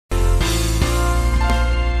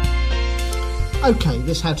Okay,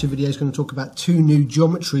 this how-to video is going to talk about two new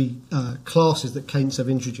geometry classes that Cadence have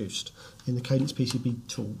introduced in the Cadence PCB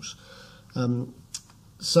tools.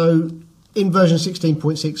 So in version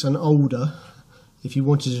 16.6 and older, if you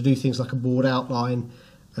wanted to do things like a board outline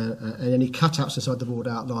and any cutouts inside the board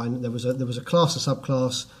outline, there was a class, a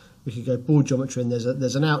subclass. We could go board geometry, and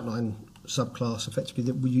there's an outline subclass effectively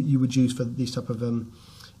that you would use for these type of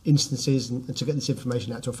instances and to get this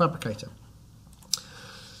information out to a fabricator.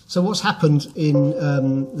 So what's happened in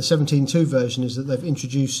the 17.2 version is that they've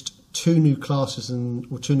introduced two new classes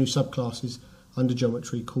or two new subclasses under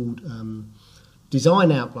geometry called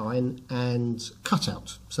design outline and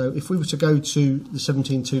cutout. So if we were to go to the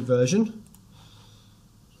 17.2 version,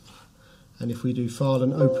 and if we do file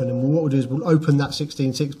and open, and what we'll do is we'll open that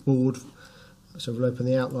 16.6 board. So we'll open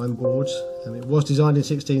the outline board, and it was designed in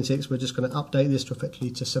 16.6. We're just going to update this to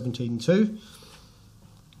effectively to 17.2.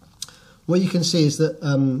 What you can see is that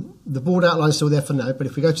the board outline is still there for now, but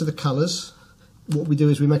if we go to the colours, what we do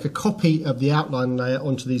is we make a copy of the outline layer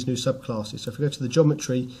onto these new subclasses. So if we go to the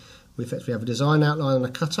geometry, we effectively have a design outline and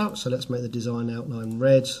a cutout. So let's make the design outline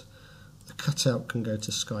red. The cutout can go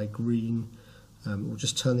to sky green. We'll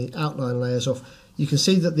just turn the outline layers off. You can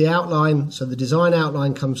see that the outline, so the design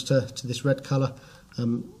outline comes to this red colour,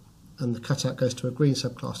 and the cutout goes to a green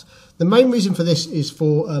subclass. The main reason for this is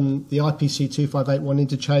for the IPC 2581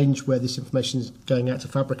 interchange, where this information is going out to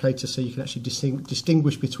fabricators, so you can actually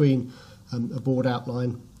distinguish between a board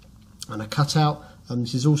outline and a cutout.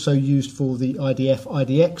 This is also used for the IDF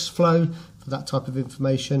IDX flow for that type of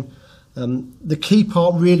information. The key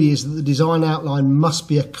part really is that the design outline must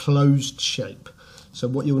be a closed shape. So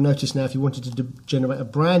what you'll notice now, if you wanted to generate a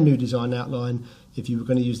brand new design outline, if you were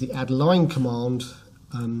going to use the add line command,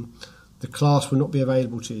 the class will not be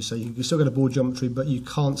available to you. So you can still get a board geometry, but you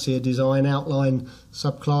can't see a design outline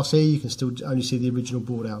subclass here. You can still only see the original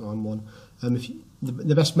board outline one.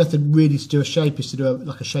 The best method really to do a shape is to do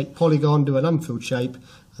like a shape polygon, do an unfilled shape,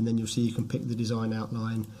 and then you'll see you can pick the design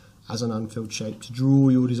outline as an unfilled shape to draw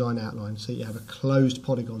your design outline, so you have a closed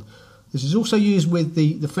polygon. This is also used with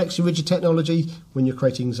the FlexiRigid technology. When you're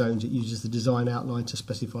creating zones, it uses the design outline to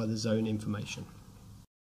specify the zone information.